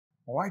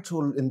Alright,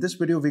 so in this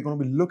video, we're going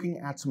to be looking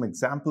at some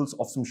examples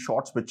of some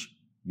shots which,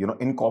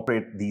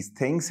 incorporate these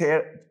things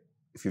here.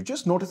 If you've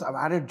just noticed, I've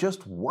added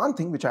just one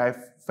thing which I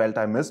felt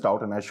I missed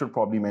out, and I should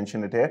probably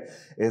mention it here,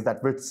 is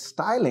that with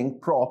styling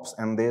props,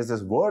 and there's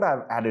this word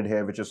I've added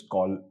here which is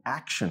called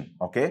action,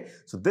 okay?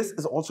 So this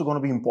is also going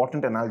to be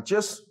important, and I'll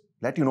just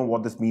let you know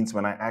what this means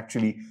when I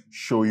actually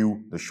show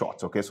you the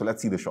shots, okay? So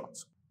let's see the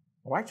shots.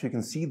 All right, so you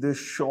can see this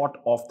shot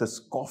of this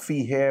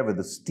coffee here with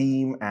the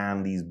steam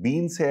and these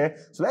beans here.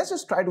 So let's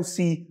just try to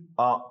see,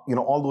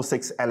 all those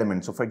 6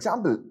 elements. So for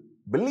example,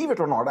 believe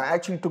it or not, I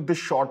actually took this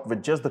shot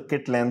with just the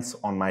kit lens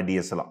on my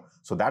DSLR.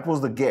 So that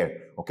was the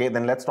gear. Okay,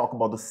 then let's talk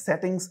about the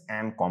settings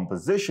and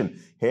composition.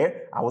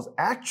 Here, I was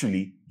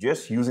actually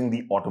just using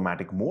the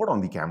automatic mode on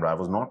the camera. I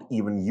was not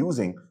even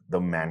using the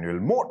manual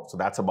mode. So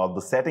that's about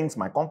the settings.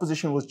 My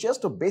composition was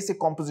just a basic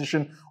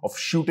composition of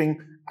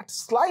shooting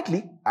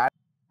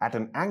at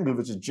an angle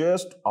which is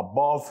just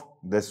above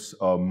this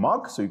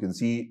mug. So you can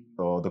see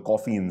the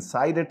coffee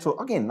inside it. So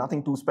again,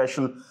 nothing too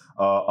special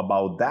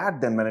about that.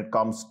 Then when it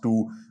comes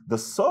to the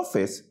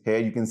surface here,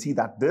 you can see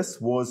that this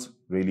was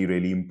really,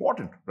 really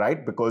important,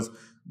 right? Because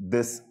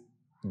this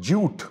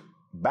jute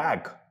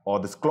bag or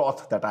this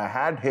cloth that I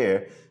had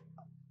here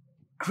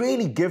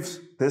really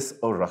gives this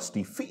a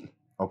rusty feel.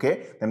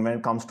 Okay, then when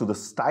it comes to the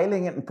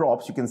styling and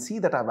props, you can see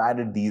that I've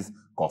added these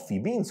coffee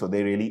beans. So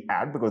they really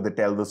add because they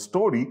tell the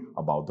story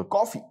about the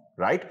coffee,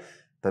 right?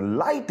 The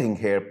lighting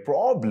here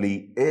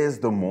probably is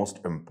the most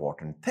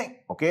important thing,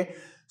 okay?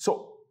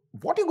 So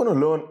what you're going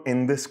to learn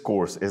in this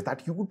course is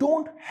that you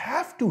don't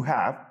have to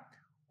have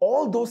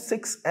all those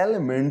 6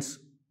 elements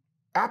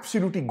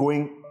absolutely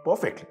going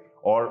perfectly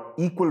or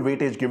equal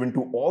weightage given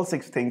to all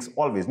 6 things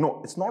always. No,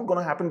 it's not going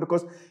to happen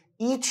because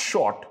each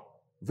shot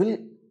will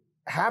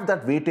have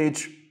that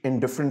weightage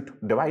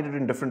divided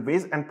in different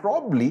ways, and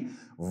probably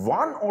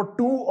 1 or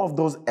 2 of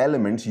those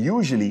elements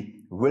usually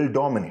will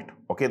dominate.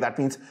 Okay, that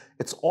means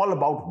it's all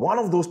about one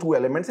of those 2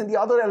 elements and the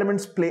other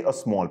elements play a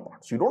small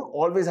part. So you don't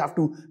always have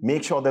to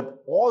make sure that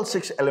all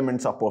 6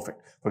 elements are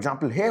perfect. For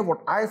example, here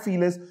what I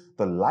feel is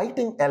the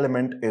lighting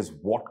element is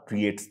what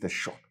creates the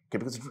shot. Okay,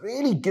 because it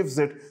really gives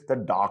it the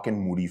dark and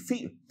moody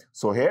feel.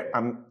 So here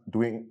I'm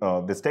doing,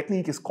 this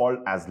technique is called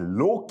as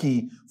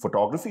low-key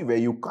photography, where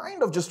you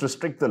kind of just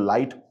restrict the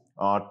light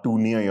to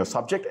near your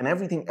subject and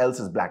everything else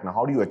is black. Now,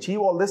 how do you achieve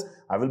all this?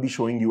 I will be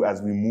showing you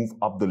as we move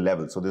up the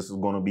level. So this is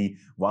going to be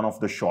one of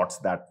the shots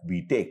that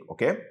we take,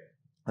 okay?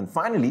 And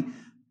finally,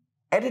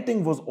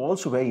 editing was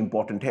also very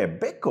important here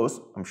because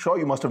I'm sure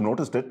you must have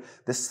noticed it.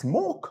 The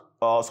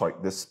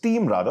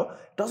steam rather,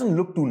 doesn't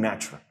look too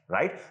natural,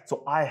 right?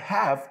 So I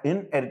have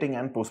in editing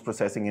and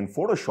post-processing in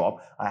Photoshop,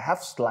 I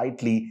have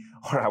slightly,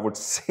 or I would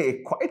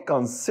say quite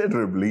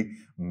considerably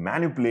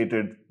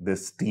manipulated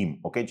this steam,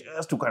 okay?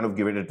 Just to kind of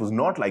give it was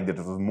not like that.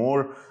 It was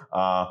more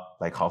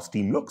like how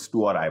steam looks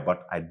to our eye,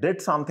 but I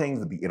did some things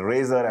with the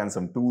eraser and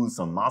some tools,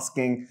 some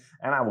masking,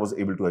 and I was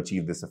able to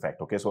achieve this effect,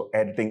 okay? So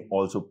editing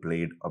also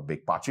played a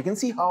big part. You can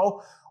see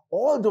how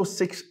all those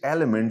 6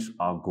 elements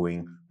are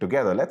going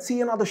together. Let's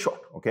see another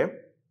shot, okay?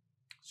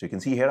 So you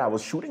can see here I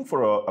was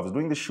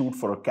doing the shoot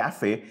for a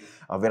cafe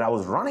where I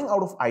was running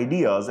out of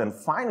ideas, and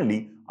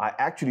finally I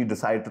actually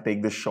decided to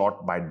take this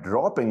shot by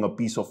dropping a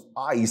piece of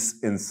ice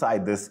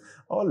inside this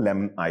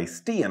lemon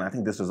iced tea, and I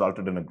think this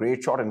resulted in a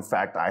great shot. In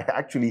fact, I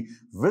actually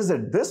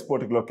visit this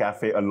particular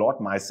cafe a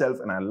lot myself,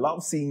 and I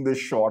love seeing this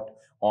shot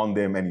on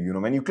their menu.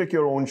 When you click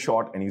your own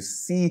shot and you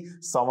see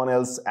someone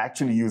else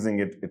actually using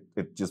it,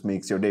 it just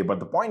makes your day. But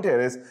the point here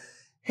is,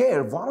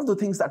 here, one of the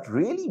things that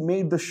really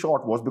made the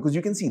shot was because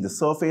you can see the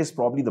surface,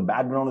 probably the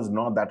background is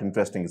not that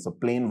interesting. It's a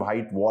plain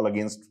white wall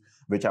against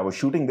which I was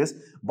shooting this.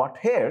 But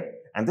here,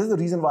 and this is the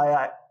reason why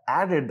I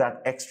added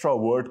that extra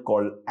word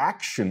called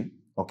action,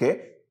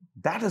 okay?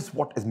 That is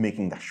what is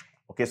making that shot,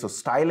 okay? So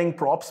styling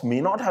props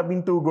may not have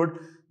been too good,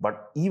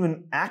 but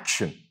even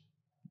action,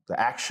 the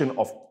action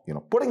of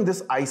putting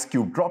this ice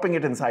cube, dropping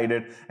it inside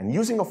it, and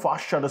using a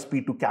fast shutter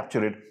speed to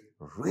capture it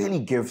really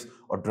gives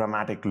a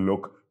dramatic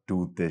look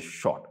to this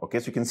shot. Okay,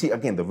 so you can see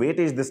again the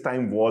weightage this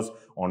time was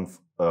on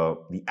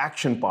the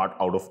action part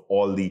out of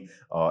all the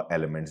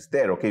elements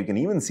there. Okay, you can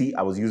even see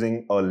I was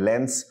using a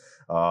lens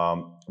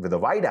with a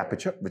wide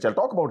aperture, which I'll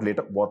talk about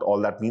later what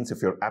all that means.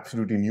 If you're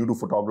absolutely new to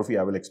photography,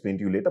 I will explain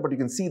to you later, but you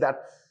can see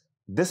that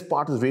this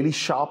part is really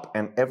sharp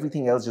and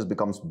everything else just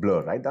becomes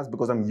blur, right? That's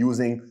because I'm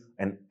using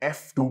an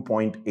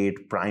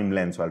f2.8 prime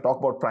lens. So I'll talk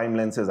about prime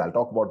lenses, I'll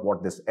talk about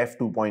what this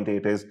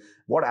f2.8 is,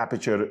 what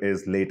aperture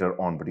is later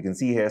on. But you can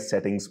see here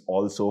settings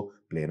also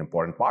play an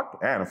important part.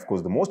 And of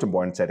course, the most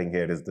important setting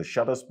here is the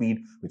shutter speed,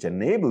 which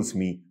enables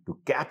me to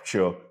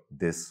capture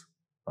this,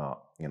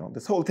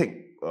 this whole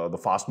thing, the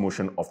fast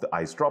motion of the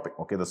ice dropping,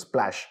 okay, the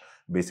splash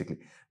basically.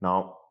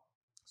 Now,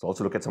 so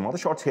also look at some other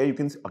shots here. You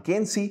can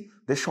again see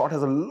this shot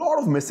has a lot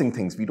of missing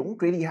things. We don't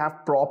really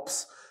have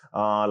props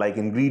like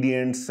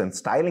ingredients, and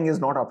styling is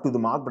not up to the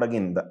mark. But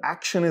again, the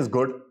action is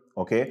good.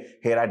 Okay,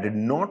 here I did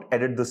not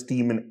edit the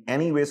steam in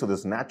any way. So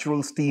this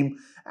natural steam,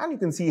 and you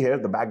can see here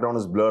the background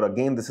is blurred.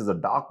 Again, this is a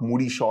dark,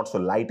 moody shot. So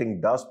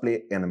lighting does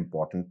play an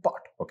important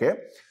part. Okay.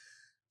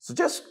 So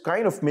just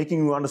kind of making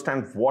you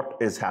understand what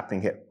is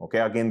happening here. Okay,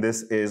 again,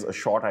 this is a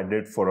shot I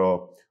did for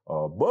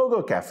a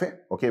burger cafe,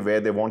 okay,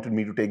 where they wanted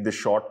me to take this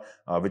shot,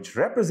 which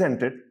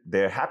represented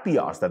their happy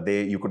hours, that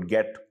you could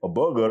get a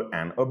burger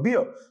and a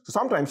beer. So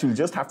sometimes you'll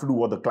just have to do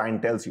what the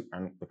client tells you.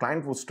 And the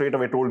client was straight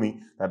away told me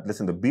that,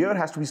 listen, the beer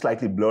has to be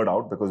slightly blurred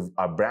out because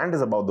our brand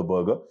is about the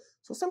burger.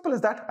 So simple as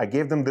that. I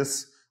gave them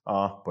this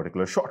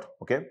particular shot,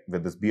 okay,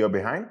 with this beer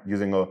behind.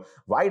 Using a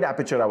wide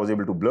aperture, I was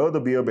able to blur the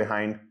beer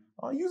behind.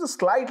 Use a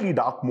slightly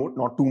dark mode,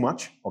 not too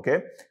much,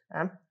 okay?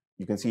 And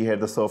you can see here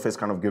the surface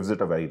kind of gives it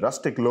a very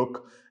rustic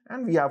look,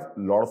 and we have a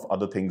lot of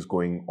other things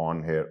going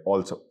on here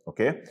also,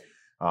 okay?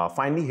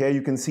 Finally, here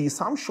you can see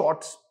some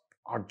shots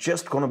are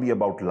just going to be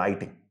about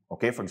lighting,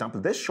 okay? For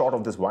example, this shot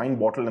of this wine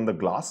bottle in the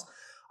glass,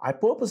 I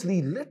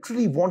purposely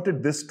literally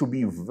wanted this to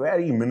be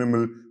very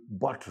minimal,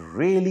 but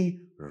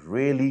really,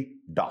 really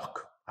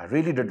dark. I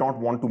really did not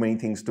want too many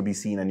things to be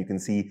seen, and you can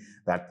see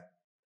that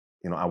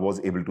I was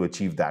able to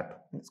achieve that.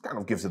 It kind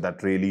of gives it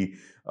that really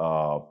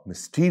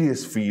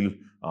mysterious feel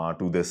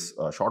to this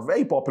shot.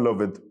 Very popular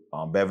with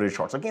beverage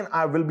shots. Again,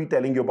 I will be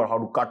telling you about how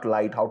to cut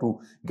light, how to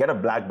get a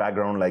black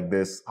background like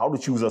this, how to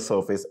choose a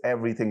surface.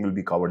 Everything will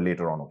be covered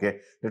later on,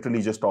 okay?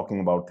 Literally just talking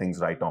about things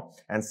right now.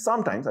 And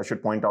sometimes, I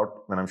should point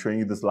out, when I'm showing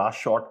you this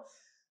last shot,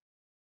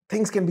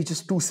 things can be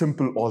just too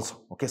simple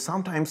also, okay?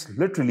 Sometimes,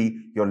 literally,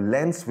 your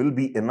lens will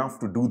be enough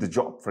to do the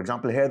job. For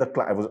example, here,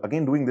 I was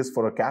again doing this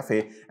for a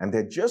cafe, and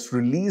they just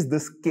released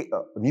this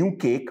new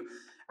cake,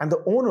 and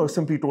the owner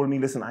simply told me,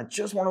 listen, I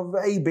just want a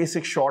very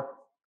basic shot.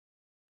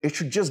 It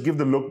should just give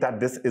the look that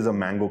this is a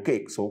mango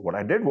cake. So what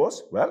I did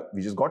was, well,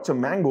 we just got some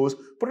mangoes,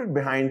 put it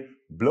behind,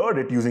 blurred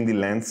it using the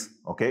lens,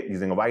 okay,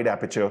 using a wide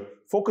aperture,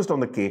 focused on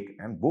the cake,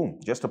 and boom,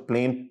 just a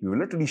plain, we were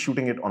literally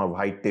shooting it on a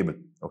white table,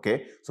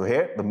 okay? So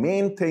here, the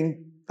main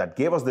thing that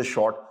gave us this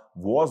shot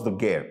was the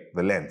gear,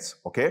 the lens,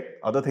 okay?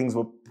 Other things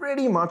were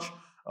pretty much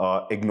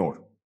ignored.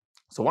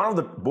 So one of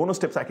the bonus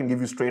tips I can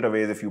give you straight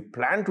away is, if you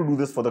plan to do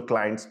this for the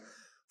clients,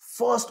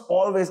 first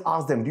always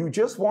ask them, do you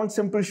just want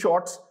simple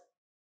shots?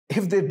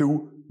 If they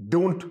do,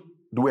 don't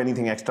do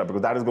anything extra,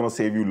 because that is going to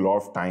save you a lot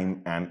of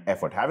time and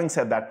effort. Having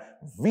said that,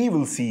 we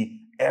will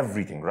see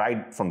everything,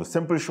 right? From the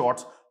simple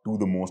shots to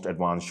the most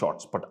advanced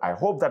shots. But I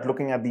hope that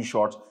looking at these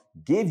shots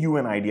gave you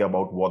an idea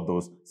about what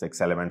those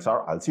 6 elements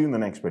are. I'll see you in the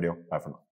next video. Bye for now.